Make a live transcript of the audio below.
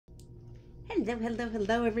Hello, hello,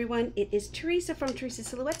 hello everyone. It is Teresa from Teresa's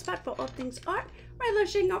Silhouette Spot for all things art, where I love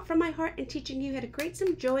sharing out from my heart and teaching you how to create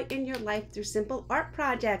some joy in your life through simple art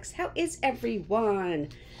projects. How is everyone?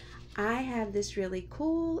 I have this really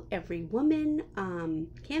cool Every Woman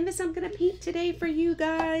canvas I'm going to paint today for you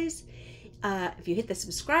guys. If you hit the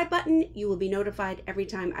subscribe button, you will be notified every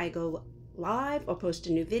time I go live or post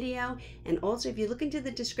a new video. And also, if you look into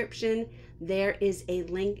the description, there is a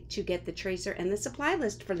link to get the tracer and the supply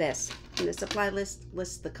list for this. And the supply list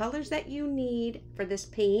lists the colors that you need for this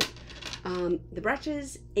paint, the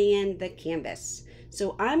brushes, and the canvas.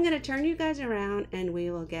 So I'm going to turn you guys around and we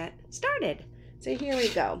will get started. So here we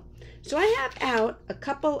go. So I have out a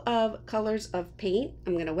couple of colors of paint.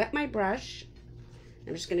 I'm going to wet my brush.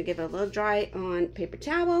 I'm just going to give it a little dry on paper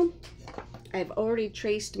towel. I've already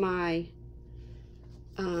traced my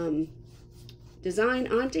design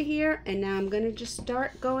onto here, and now I'm going to just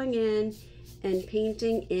start going in and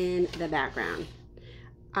painting in the background.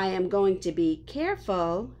 I am going to be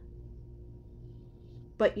careful,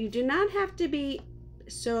 but you do not have to be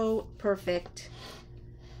so perfect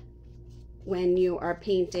when you are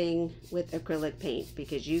painting with acrylic paint,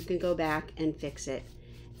 because you can go back and fix it.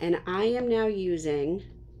 And I am now using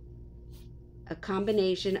a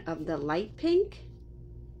combination of the light pink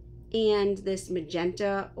and this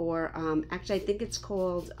magenta, or actually I think it's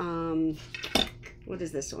called, what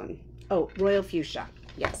is this one? Oh, royal fuchsia,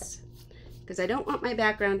 yes. Because I don't want my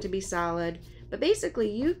background to be solid, but basically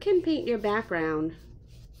you can paint your background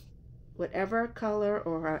whatever color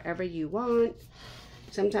or however you want.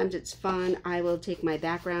 Sometimes it's fun. I will take my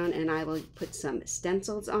background and I will put some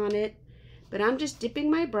stencils on it, but I'm just dipping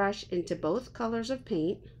my brush into both colors of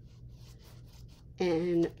paint.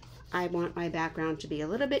 And I want my background to be a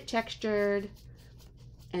little bit textured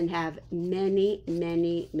and have many,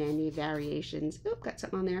 many, many variations. Oh, got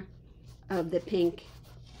something on there. Of the pink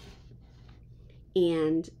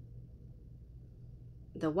and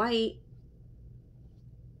the white,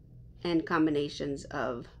 and combinations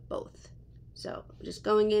of both. So I'm just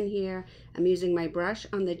going in here. I'm using my brush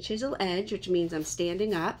on the chisel edge, which means I'm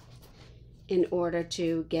standing up in order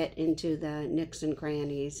to get into the nooks and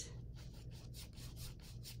crannies.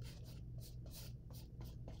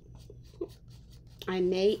 I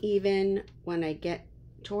may even, when I get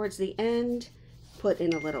towards the end, put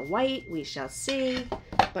in a little white. We shall see.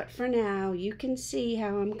 But for now, you can see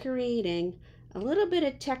how I'm creating a little bit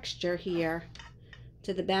of texture here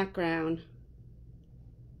to the background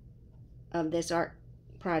of this art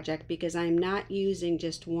project, because I'm not using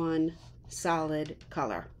just one solid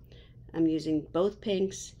color. I'm using both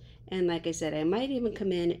pinks, and like I said, I might even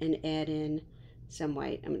come in and add in some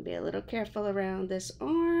white. I'm going to be a little careful around this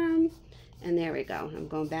arm. And there we go. I'm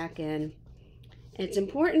going back in. It's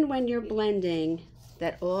important when you're blending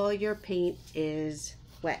that all your paint is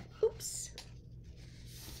wet. Oops.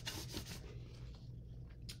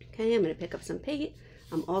 Okay, I'm going to pick up some paint.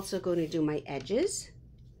 I'm also going to do my edges.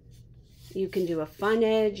 You can do a fun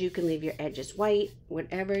edge. You can leave your edges white.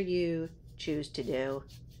 Whatever you choose to do.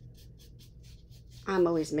 I'm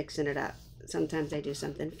always mixing it up. Sometimes I do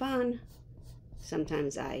something fun.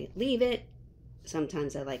 Sometimes I leave it.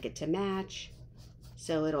 Sometimes I like it to match,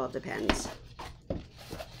 so it all depends.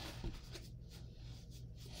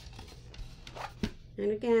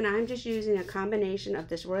 And again, I'm just using a combination of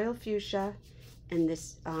this royal fuchsia and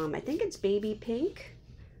this, I think it's baby pink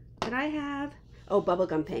that I have. Oh,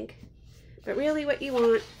 bubblegum pink. But really what you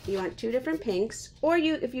want two different pinks, or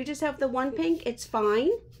if you just have the one pink, it's fine.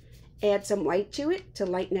 Add some white to it to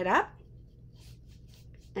lighten it up,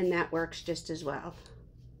 and that works just as well.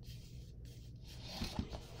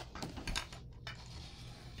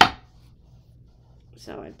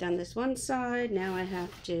 So I've done this one side. Now I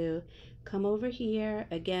have to come over here.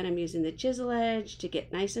 Again, I'm using the chisel edge to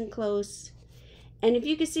get nice and close. And if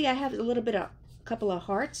you can see, I have a couple of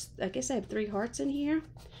hearts. I guess I have 3 hearts in here.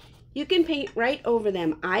 You can paint right over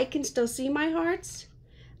them. I can still see my hearts.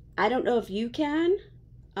 I don't know if you can.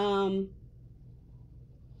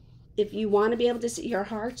 If you want to be able to see your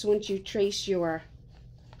hearts once you trace your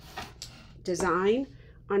design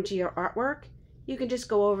onto your artwork, you can just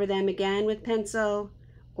go over them again with pencil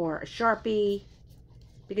or a Sharpie,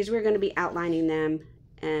 because we're going to be outlining them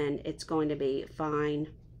and it's going to be fine.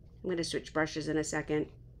 I'm going to switch brushes in a second.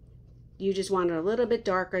 You just want it a little bit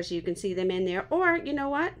darker so you can see them in there, or you know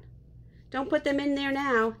what? Don't put them in there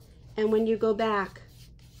now, and when you go back,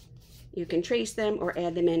 you can trace them or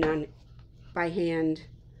add them in by hand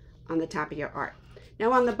on the top of your art.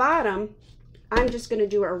 Now on the bottom, I'm just going to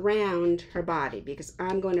do around her body, because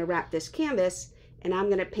I'm going to wrap this canvas and I'm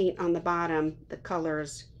going to paint on the bottom the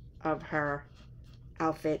colors of her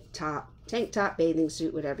outfit, top tank top, bathing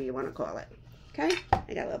suit, whatever you want to call it. Okay,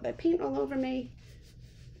 I got a little bit of paint all over me.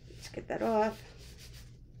 Let's get that off.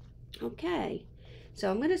 Okay, so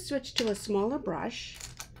I'm going to switch to a smaller brush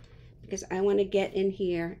because I want to get in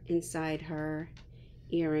here inside her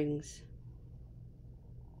earrings,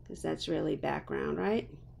 because that's really background, right?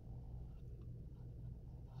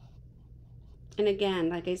 And again,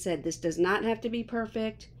 like I said, this does not have to be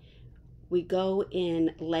perfect. We go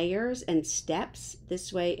in layers and steps.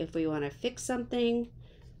 This way, if we want to fix something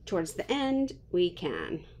towards the end, we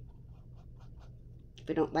can. If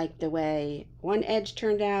we don't like the way one edge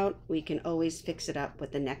turned out, we can always fix it up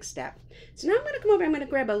with the next step. So now I'm going to come over, I'm going to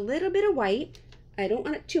grab a little bit of white. I don't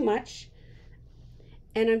want it too much.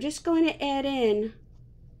 And I'm just going to add in,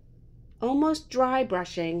 almost dry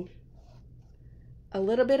brushing, a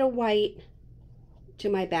little bit of white to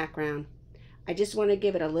my background. I just want to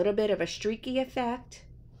give it a little bit of a streaky effect,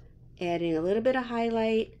 adding a little bit of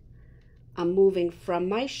highlight. I'm moving from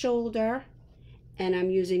my shoulder and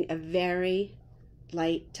I'm using a very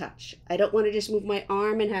light touch. I don't want to just move my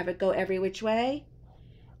arm and have it go every which way.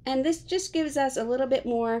 And this just gives us a little bit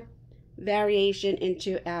more variation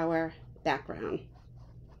into our background.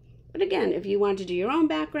 But again, if you want to do your own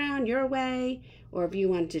background your way, or if you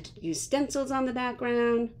want to use stencils on the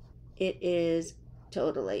background, it is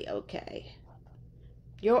totally okay.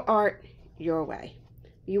 Your art, your way.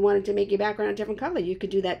 If you wanted to make your background a different color, you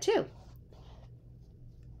could do that too.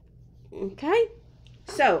 Okay,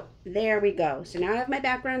 so there we go. So now I have my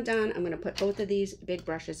background done. I'm going to put both of these big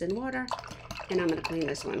brushes in water, and I'm going to clean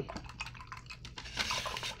this one.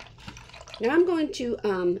 Now I'm going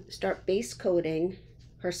to start base coating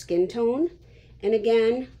her skin tone. And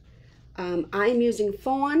again, I'm using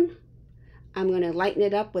fawn. I'm going to lighten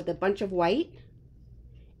it up with a bunch of white.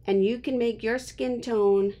 And you can make your skin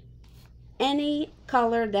tone any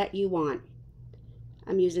color that you want.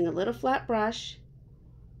 I'm using a little flat brush,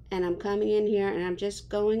 and I'm coming in here and I'm just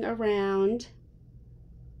going around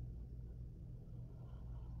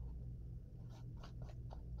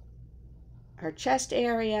her chest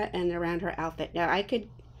area and around her outfit. Now I could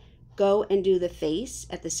go and do the face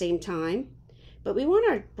at the same time, but we want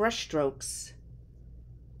our brush strokes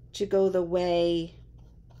to go the way,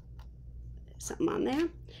 something on there.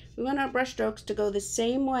 We want our brush strokes to go the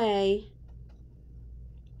same way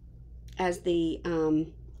as the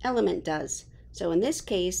element does. So in this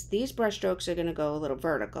case, these brush strokes are going to go a little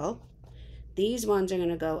vertical. These ones are going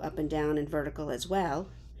to go up and down and vertical as well.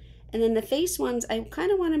 And then the face ones, I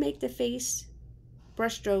kind of want to make the face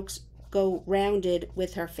brush strokes go rounded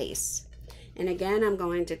with her face. And again, I'm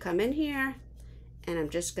going to come in here and I'm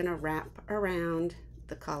just going to wrap around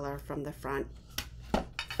the color from the front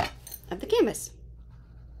of the canvas.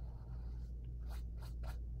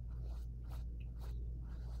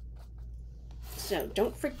 So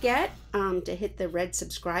don't forget to hit the red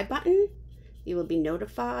subscribe button. You will be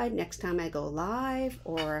notified next time I go live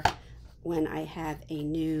or when I have a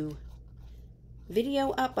new video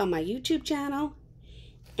up on my YouTube channel.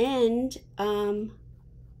 And in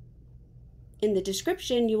the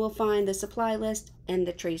description, you will find the supply list and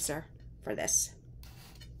the tracer for this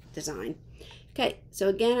design. Okay, so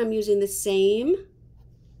again, I'm using the same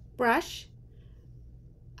brush.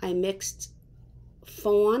 I mixed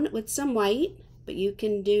fawn with some white, but you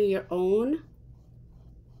can do your own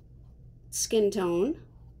skin tone.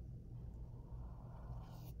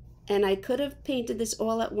 And I could have painted this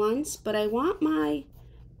all at once, but I want my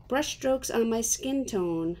brush strokes on my skin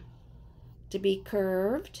tone to be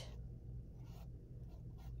curved.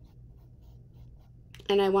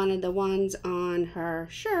 And I wanted the ones on her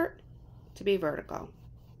shirt to be vertical.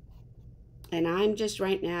 And I'm just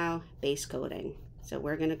right now base coating. So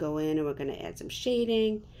we're going to go in and we're going to add some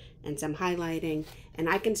shading and some highlighting. And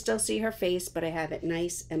I can still see her face, but I have it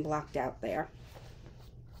nice and blocked out there.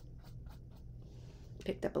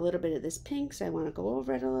 Picked up a little bit of this pink, so I want to go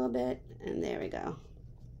over it a little bit. And there we go.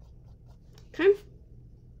 Okay.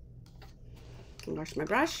 I'll wash my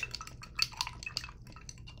brush.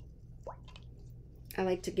 I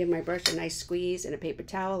like to give my brush a nice squeeze in a paper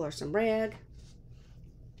towel or some rag.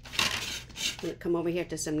 I'm going to come over here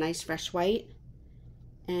to some nice fresh white.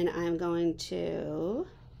 And I'm going to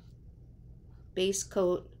base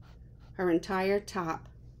coat her entire top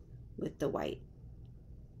with the white.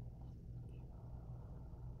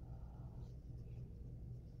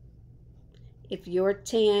 If your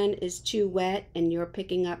tan is too wet and you're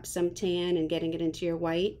picking up some tan and getting it into your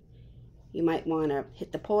white, you might want to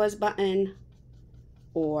hit the pause button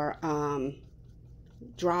or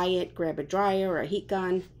dry it, grab a dryer or a heat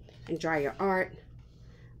gun and dry your art.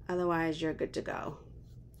 Otherwise, you're good to go.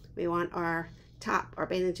 We want our top, our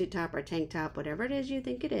bathing suit top, our tank top, whatever it is you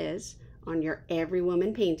think it is, on your Every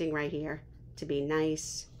Woman painting right here to be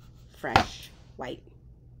nice, fresh white.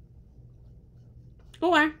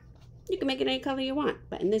 Or you can make it any color you want,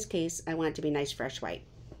 but in this case, I want it to be nice, fresh white.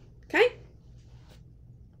 Okay?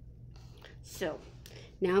 So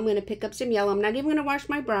now I'm going to pick up some yellow. I'm not even going to wash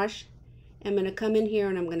my brush. I'm going to come in here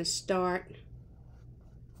and I'm going to start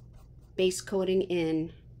base coating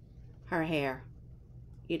in her hair.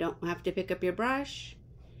 You don't have to pick up your brush.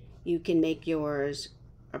 You can make yours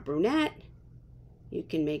a brunette. You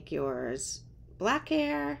can make yours black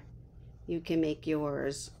hair. You can make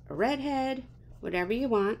yours a redhead, whatever you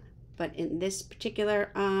want. But in this particular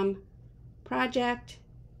project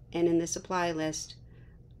and in the supply list,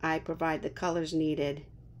 I provide the colors needed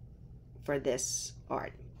for this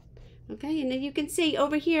art. Okay, and then you can see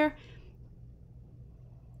over here,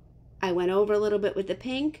 I went over a little bit with the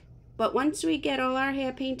pink, but once we get all our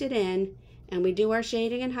hair painted in and we do our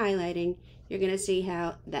shading and highlighting, you're going to see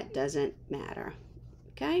how that doesn't matter.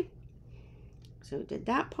 Okay, so we did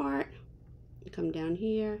that part. You come down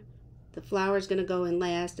here. The flower is going to go in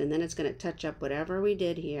last, and then it's going to touch up whatever we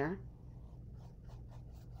did here.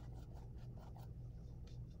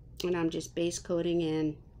 And I'm just base coating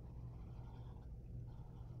in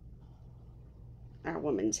our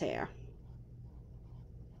woman's hair.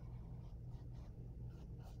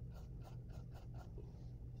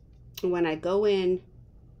 When I go in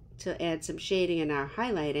to add some shading in our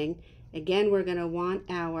highlighting, again, we're going to want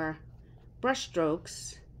our brush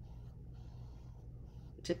strokes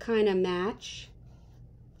to kind of match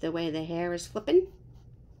the way the hair is flipping.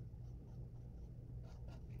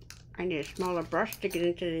 I need a smaller brush to get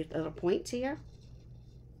into these little points here.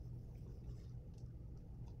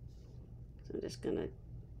 So I'm just going to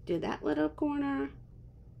do that little corner,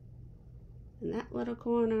 and that little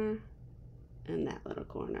corner, and that little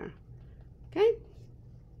corner. Okay,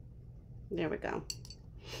 there we go.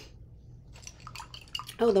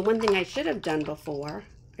 Oh, the one thing I should have done before,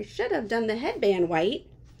 I should have done the headband white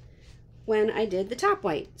when I did the top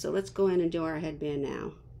white. So let's go in and do our headband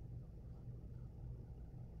now.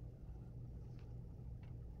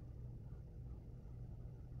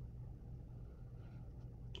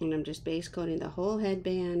 And I'm just base coating the whole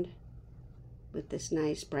headband with this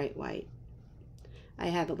nice bright white. I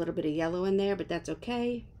have a little bit of yellow in there, but that's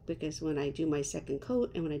okay, because when I do my second coat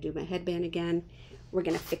and when I do my headband again, we're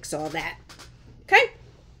going to fix all that. Okay?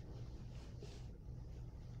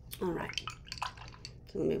 All right.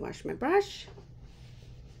 So let me wash my brush.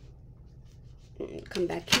 And come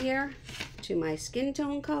back here to my skin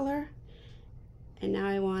tone color. And now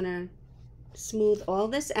I want to smooth all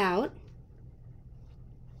this out.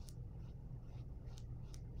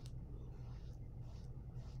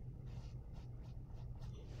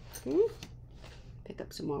 Pick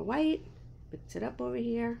up some more white, mix it up over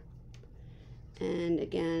here, and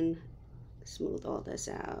again, smooth all this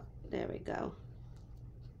out. There we go.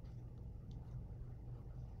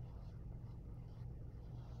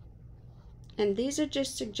 And these are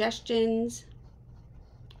just suggestions.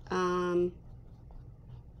 You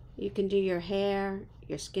can do your hair,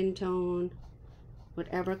 your skin tone,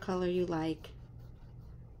 whatever color you like,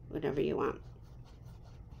 whatever you want.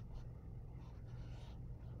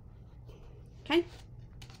 Okay,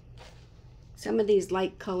 some of these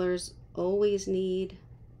light colors always need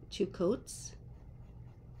 2 coats.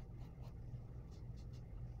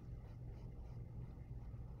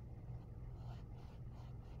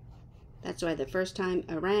 That's why the first time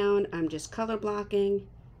around I'm just color blocking,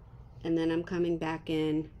 and then I'm coming back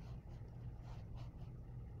in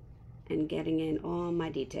and getting in all my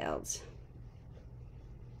details.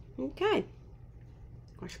 Okay,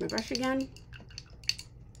 wash my brush again.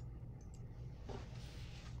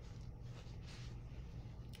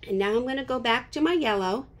 And now I'm going to go back to my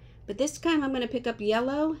yellow, but this time I'm going to pick up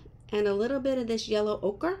yellow and a little bit of this yellow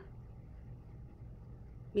ochre,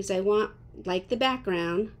 because I want, like the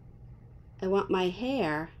background, I want my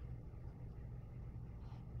hair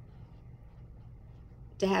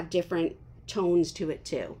to have different tones to it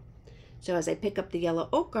too. So as I pick up the yellow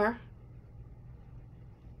ochre,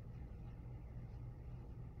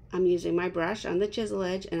 I'm using my brush on the chisel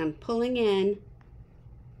edge and I'm pulling in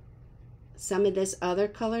some of this other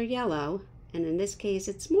color yellow, and in this case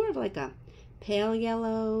it's more of like a pale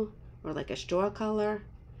yellow or like a straw color.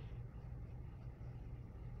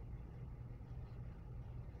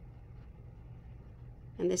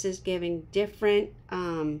 And this is giving different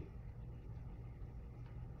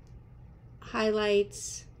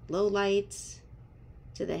highlights, lowlights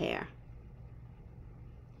to the hair.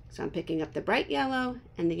 So I'm picking up the bright yellow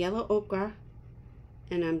and the yellow ochre,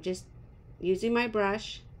 and I'm just using my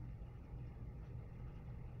brush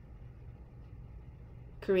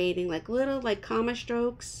creating like little like comma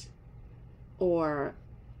strokes or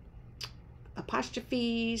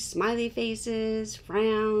apostrophes, smiley faces,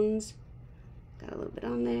 frowns. Got a little bit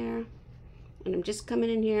on there. And I'm just coming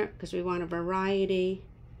in here because we want a variety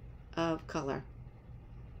of color.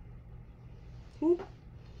 Can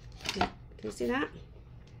you see that?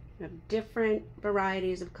 We have different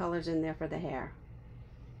varieties of colors in there for the hair.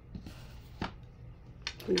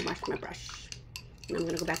 I'm gonna wash my brush. And I'm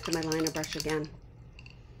gonna go back to my liner brush again.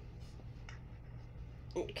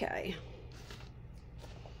 Okay.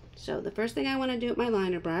 So the first thing I want to do with my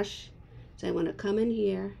liner brush is I want to come in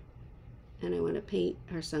here and I want to paint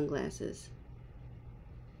her sunglasses.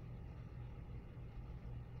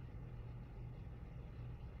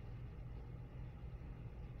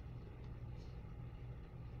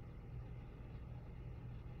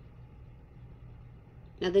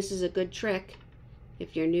 Now this is a good trick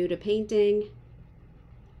if you're new to painting.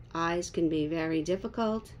 Eyes can be very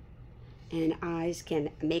difficult, and eyes can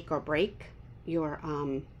make or break your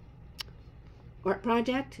art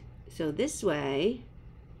project. So this way,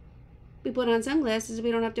 we put on sunglasses,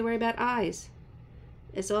 we don't have to worry about eyes.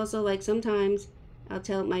 It's also like sometimes I'll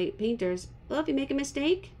tell my painters, well, if you make a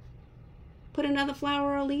mistake, put another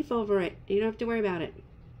flower or leaf over it. You don't have to worry about it.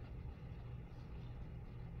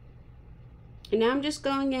 And now I'm just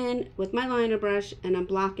going in with my liner brush and I'm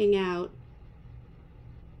blocking out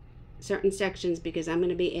certain sections because I'm going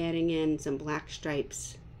to be adding in some black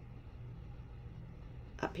stripes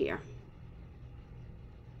up here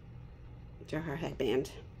to her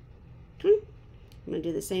headband. I'm going to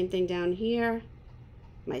do the same thing down here.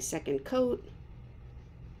 My second coat.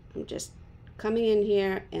 I'm just coming in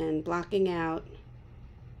here and blocking out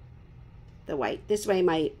the white. This way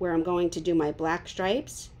where I'm going to do my black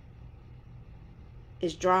stripes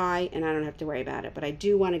is dry and I don't have to worry about it, but I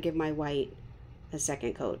do want to give my white a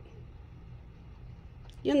second coat.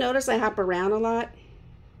 You'll notice I hop around a lot,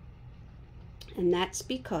 and that's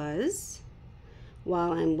because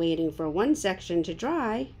while I'm waiting for one section to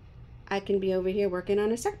dry, I can be over here working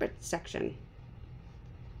on a separate section.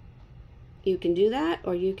 You can do that,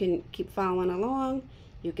 or you can keep following along.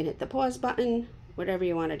 You can hit the pause button, whatever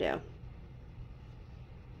you want to do.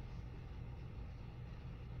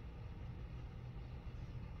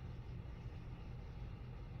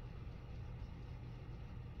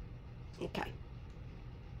 Okay.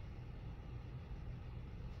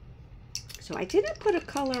 So I didn't put a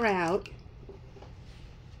color out.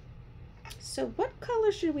 So what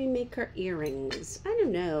color should we make her earrings? I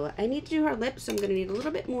don't know. I need to do her lips, so I'm going to need a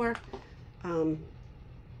little bit more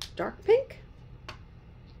dark pink.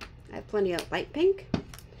 I have plenty of light pink.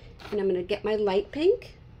 And I'm going to get my light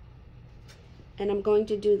pink. And I'm going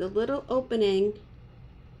to do the little opening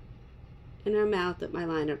in her mouth with my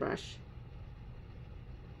liner brush.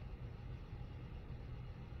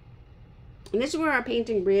 And this is where our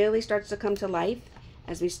painting really starts to come to life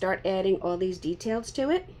as we start adding all these details to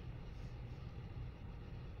it.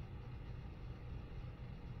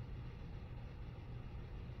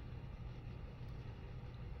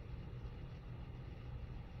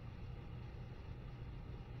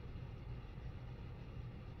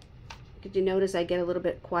 Did you notice I get a little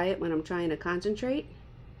bit quiet when I'm trying to concentrate?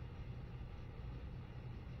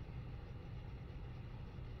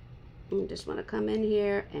 You just want to come in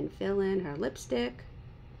here and fill in her lipstick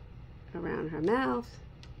around her mouth.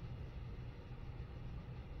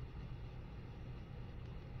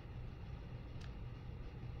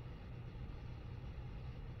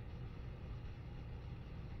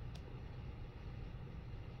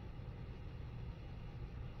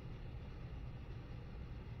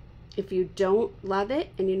 If you don't love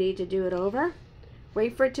it and you need to do it over,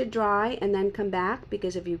 wait for it to dry and then come back,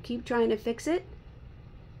 because if you keep trying to fix it,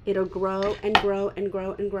 it'll grow and grow and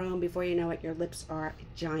grow and grow, and before you know it, your lips are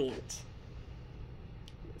giant.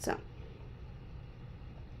 So,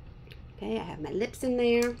 okay, I have my lips in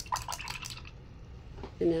there.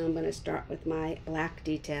 And now I'm going to start with my black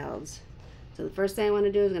details. So the first thing I want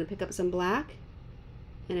to do is I'm going to pick up some black,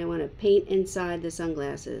 and I want to paint inside the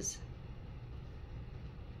sunglasses.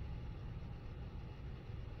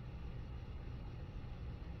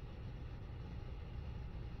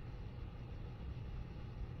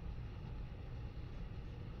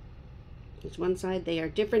 It's one side. They are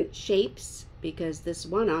different shapes because this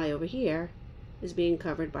one eye over here is being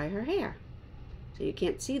covered by her hair. So you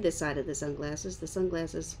can't see this side of the sunglasses. The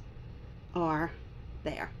sunglasses are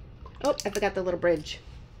there. Oh, I forgot the little bridge.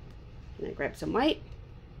 And I grab some white.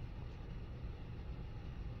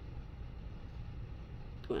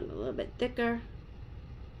 Going a little bit thicker.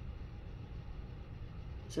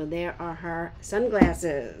 So there are her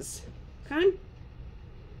sunglasses. Okay.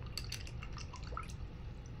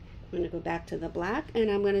 I'm going to go back to the black, and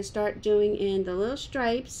I'm going to start doing in the little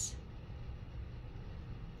stripes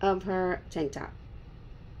of her tank top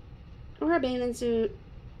or her bathing suit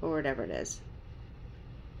or whatever it is.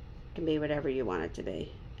 It can be whatever you want it to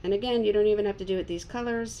be. And again, you don't even have to do it these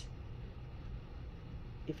colors.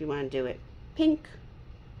 If you want to do it pink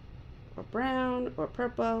or brown or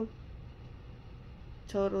purple,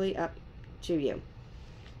 totally up to you.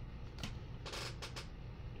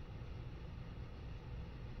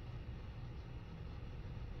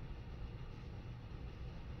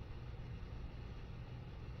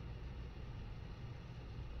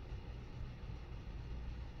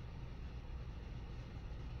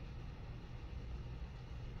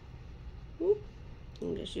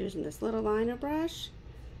 I'm just using this little liner brush.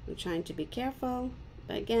 I'm trying to be careful.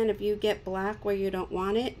 But again, if you get black where you don't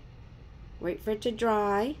want it, wait for it to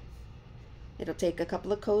dry. It'll take a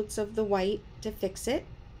couple of coats of the white to fix it,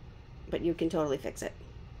 but you can totally fix it.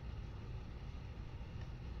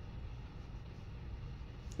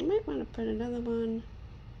 I might want to put another one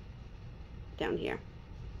down here.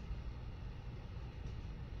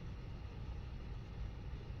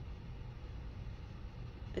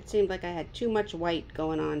 It seemed like I had too much white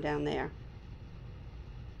going on down there.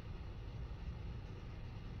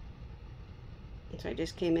 So I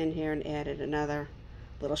just came in here and added another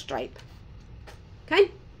little stripe.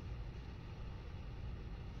 Okay?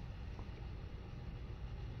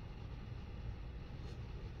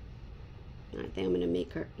 Alright, then I'm going to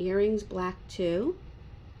make her earrings black too.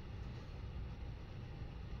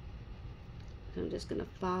 So I'm just going to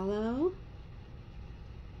follow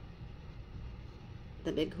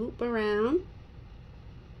the big hoop around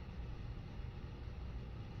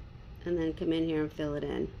and then come in here and fill it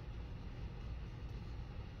in.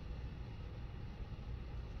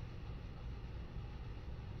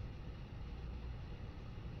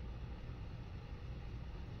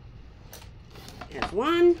 There's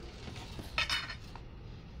one.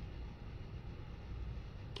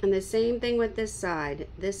 And the same thing with this side.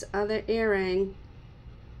 This other earring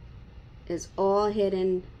is all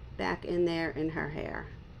hidden back in there in her hair.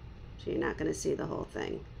 So you're not going to see the whole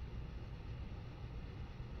thing.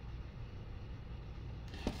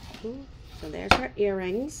 So there's her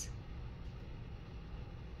earrings.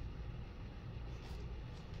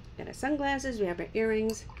 Got our sunglasses, we have our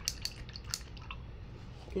earrings.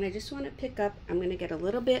 And I just want to pick up, I'm going to get a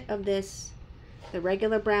little bit of this, the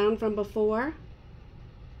regular brown from before.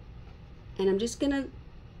 And I'm just going to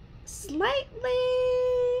slightly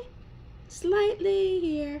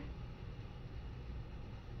here,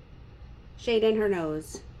 shade in her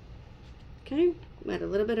nose. Okay, add a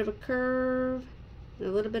little bit of a curve, and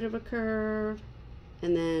a little bit of a curve,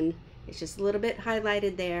 and then it's just a little bit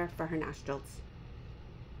highlighted there for her nostrils.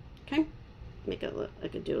 Okay, make it look, I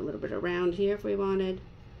could do a little bit around here if we wanted,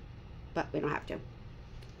 but we don't have to.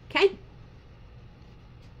 Okay.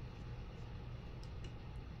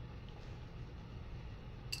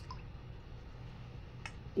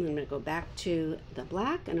 I'm going to go back to the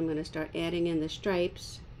black and I'm going to start adding in the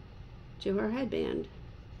stripes to her headband.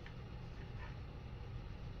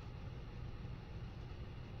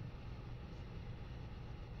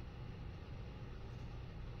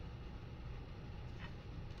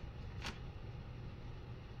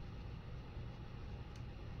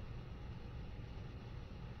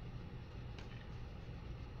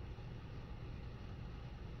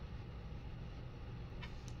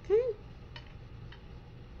 Okay.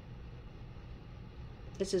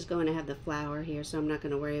 This is going to have the flower here, so I'm not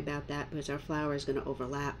going to worry about that because our flower is going to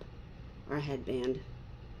overlap our headband.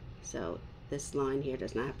 So this line here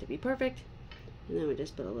does not have to be perfect. And then we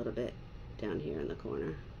just put a little bit down here in the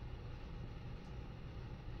corner.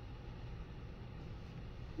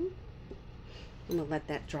 I'm going to let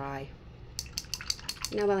that dry.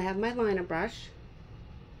 Now that I have my liner brush,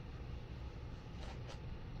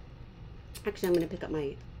 actually I'm going to pick up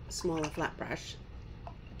my smaller flat brush.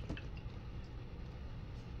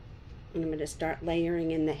 And I'm going to start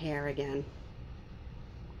layering in the hair again.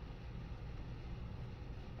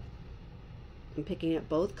 I'm picking up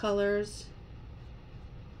both colors.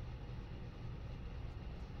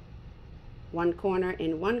 One corner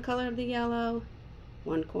in one color of the yellow,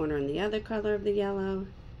 one corner in the other color of the yellow.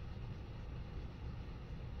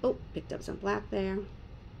 Oh, picked up some black there.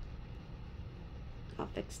 I'll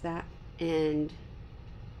fix that. And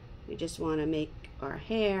we just want to make our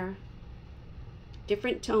hair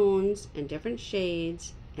different tones and different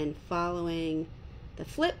shades and following the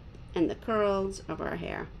flip and the curls of our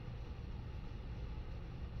hair.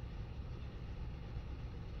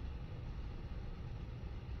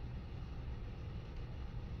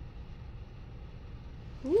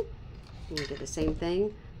 We do the same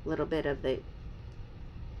thing A little bit of the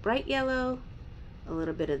bright yellow, a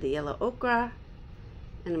little bit of the yellow ochre,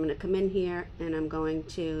 and I'm going to come in here and I'm going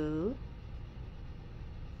to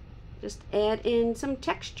just add in some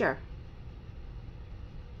texture.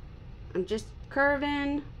 I'm just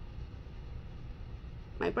curving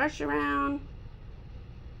my brush around,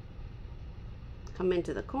 come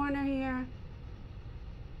into the corner here.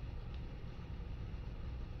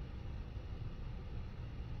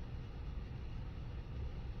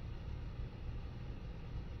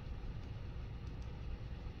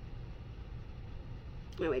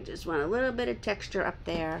 And we just want a little bit of texture up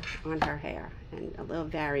there on her hair and a little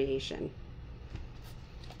variation.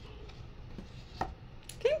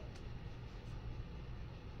 Okay.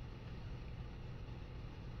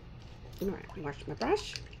 All right, wash my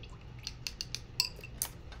brush.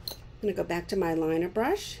 I'm gonna go back to my liner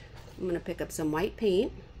brush. I'm gonna pick up some white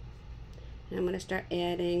paint and I'm gonna start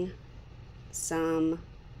adding some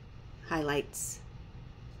highlights.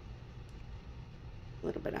 A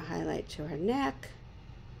little bit of highlight to her neck,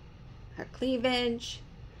 her cleavage,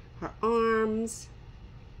 her arms,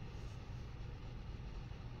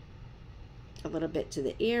 a little bit to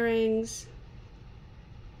the earrings.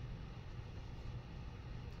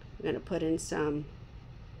 I'm going to put in some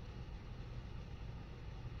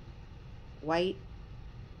white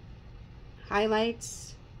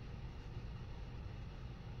highlights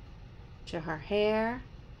to her hair.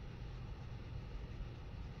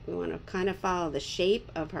 We want to kind of follow the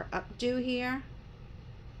shape of her updo here.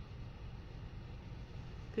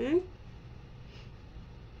 Okay.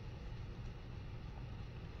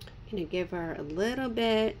 Gonna give her a little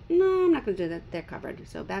bit. No, I'm not gonna do that. They're covered.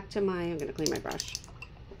 So back to I'm gonna clean my brush.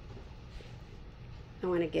 I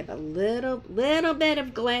want to give a little bit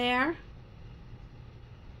of glare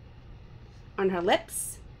on her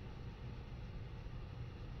lips.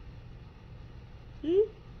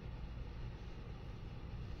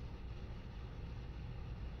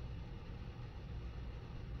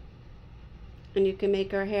 And you can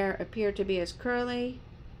make her hair appear to be as curly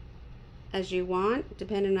as you want,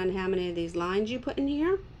 depending on how many of these lines you put in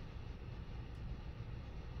here.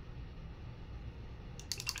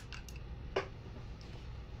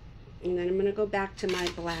 And then I'm going to go back to my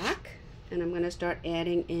black and I'm going to start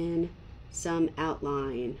adding in some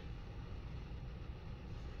outline.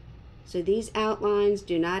 So these outlines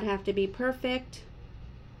do not have to be perfect.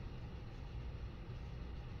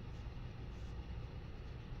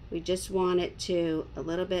 We just want it to a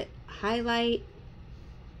little bit highlight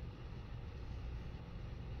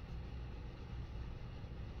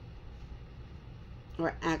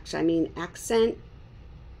or accent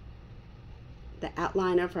the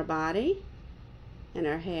outline of her body and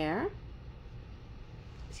her hair.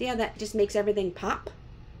 See how that just makes everything pop?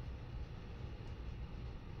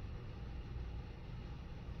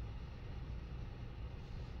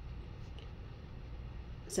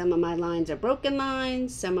 Some of my lines are broken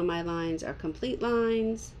lines, some of my lines are complete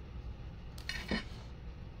lines.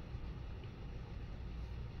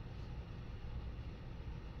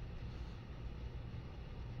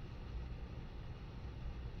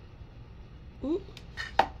 I'm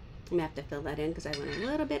gonna have to fill that in because I went a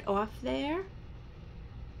little bit off there.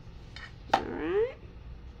 All right.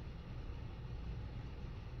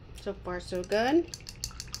 So far, so good.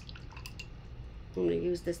 I'm going to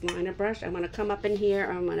use this liner brush. I'm going to come up in here.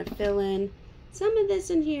 I'm going to fill in some of this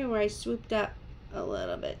in here where I swooped up a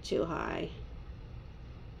little bit too high.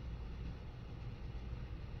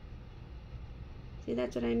 See,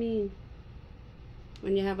 that's what I mean.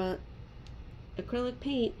 When you have a acrylic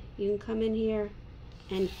paint, you can come in here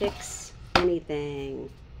and fix anything.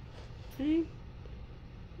 Okay.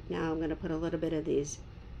 Now I'm going to put a little bit of these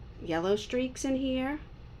yellow streaks in here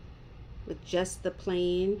with just the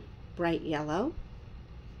plain bright yellow.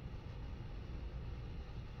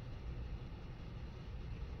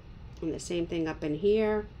 And the same thing up in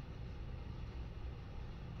here.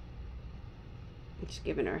 Just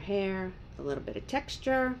giving her hair a little bit of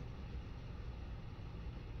texture.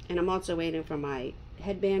 And I'm also waiting for my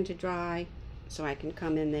headband to dry so I can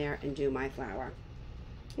come in there and do my flower.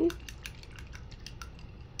 So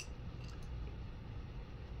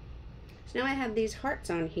now I have these hearts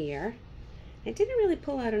on here. I didn't really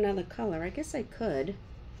pull out another color. I guess I could.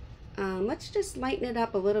 Let's just lighten it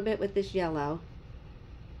up a little bit with this yellow.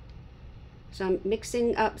 So I'm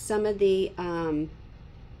mixing up some of the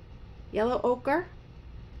yellow ochre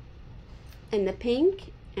and the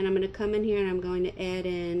pink, and I'm going to come in here and I'm going to add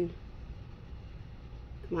in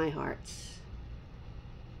my hearts.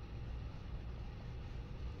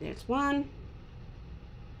 There's one.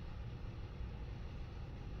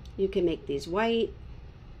 You can make these white.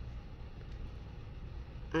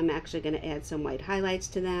 I'm actually going to add some white highlights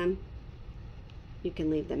to them. You can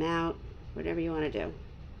leave them out, whatever you want to do.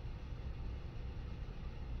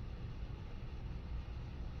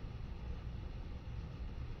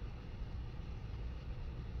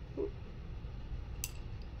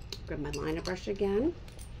 Grab my liner brush again.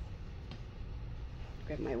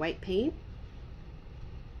 Grab my white paint.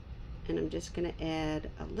 And I'm just going to add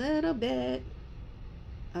a little bit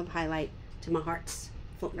of highlight to my hearts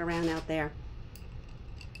floating around out there.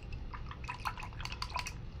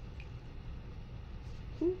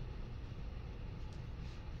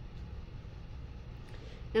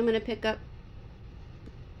 Now I'm going to pick up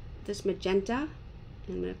this magenta.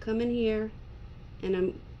 I'm going to come in here and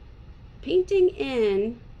I'm painting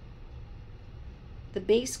in the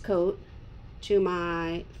base coat to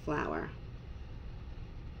my flower.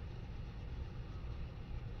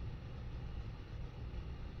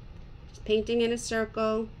 Just painting in a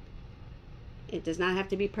circle. It does not have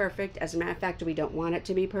to be perfect. As a matter of fact, we don't want it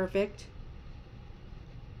to be perfect.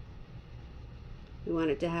 We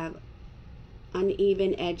want it to have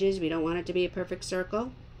uneven edges. We don't want it to be a perfect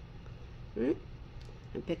circle. And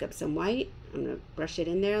pick up some white. I'm going to brush it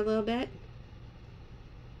in there a little bit.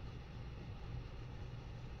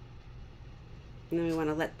 And then we want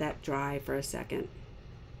to let that dry for a second.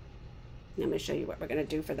 And I'm going to show you what we're going to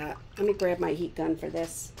do for that. Let me grab my heat gun for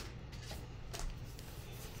this.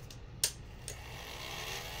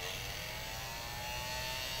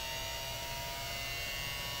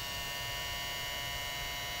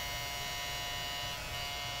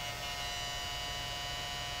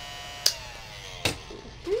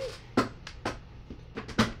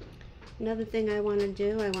 Another thing I want to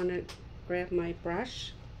do, I want to grab my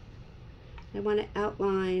brush. I want to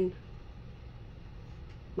outline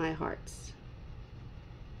my hearts.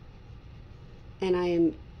 And I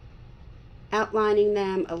am outlining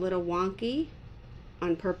them a little wonky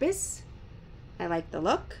on purpose. I like the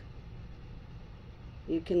look.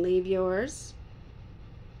 You can leave yours.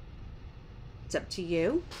 It's up to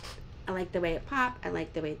you. I like the way it pops. I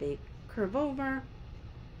like the way they curve over.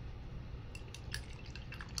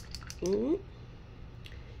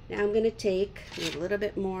 Now I'm going to take a little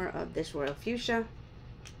bit more of this royal fuchsia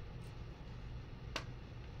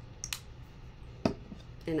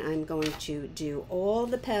and I'm going to do all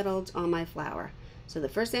the petals on my flower. So the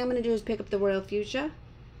first thing I'm going to do is pick up the royal fuchsia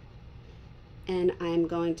and I'm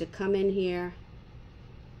going to come in here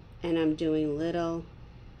and I'm doing little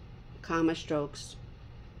comma strokes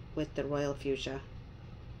with the royal fuchsia.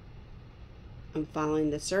 I'm following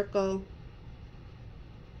the circle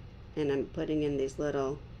and I'm putting in these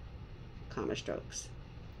little comma strokes.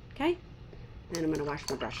 Okay, and I'm going to wash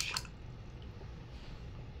my brush.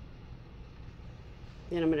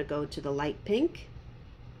 Then I'm going to go to the light pink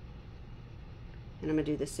and I'm going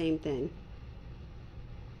to do the same thing.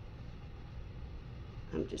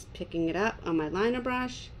 I'm just picking it up on my liner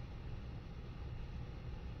brush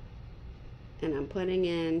and I'm putting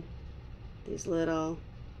in these little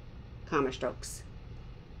comma strokes.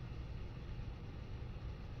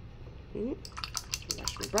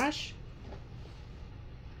 Wash my brush.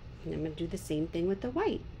 And I'm going to do the same thing with the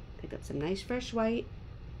white. Pick up some nice fresh white.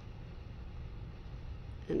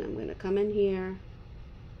 And I'm going to come in here,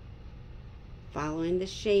 following the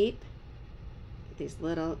shape, these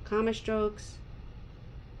little comma strokes.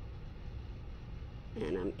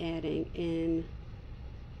 And I'm adding in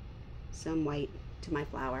some white to my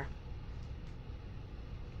flower.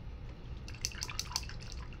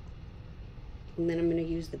 And then I'm going to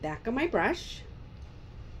use the back of my brush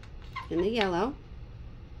in the yellow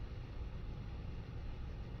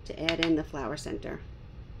to add in the flower center.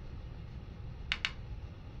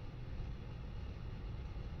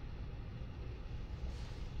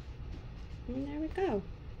 And there we go.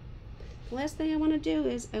 The last thing I want to do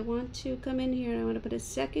is I want to come in here and I want to put a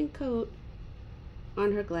second coat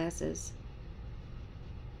on her glasses.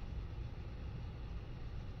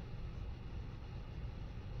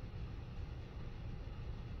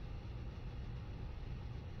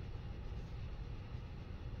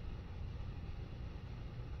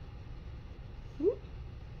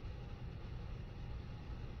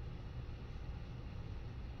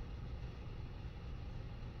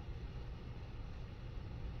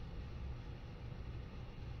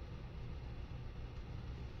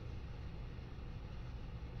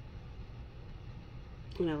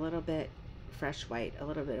 And a little bit fresh white, a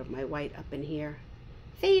little bit of my white up in here,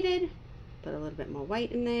 faded, put a little bit more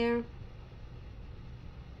white in there.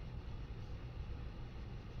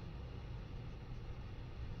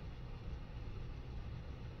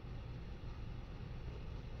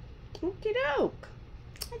 Okie doke.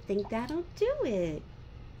 I think that'll do it.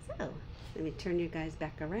 So Let me turn you guys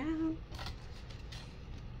back around.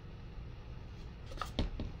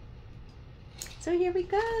 So here we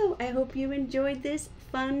go. I hope you enjoyed this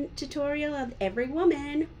fun tutorial of every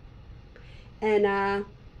woman. And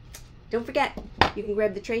don't forget, you can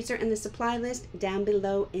grab the tracer and the supply list down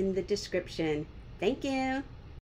below in the description. Thank you.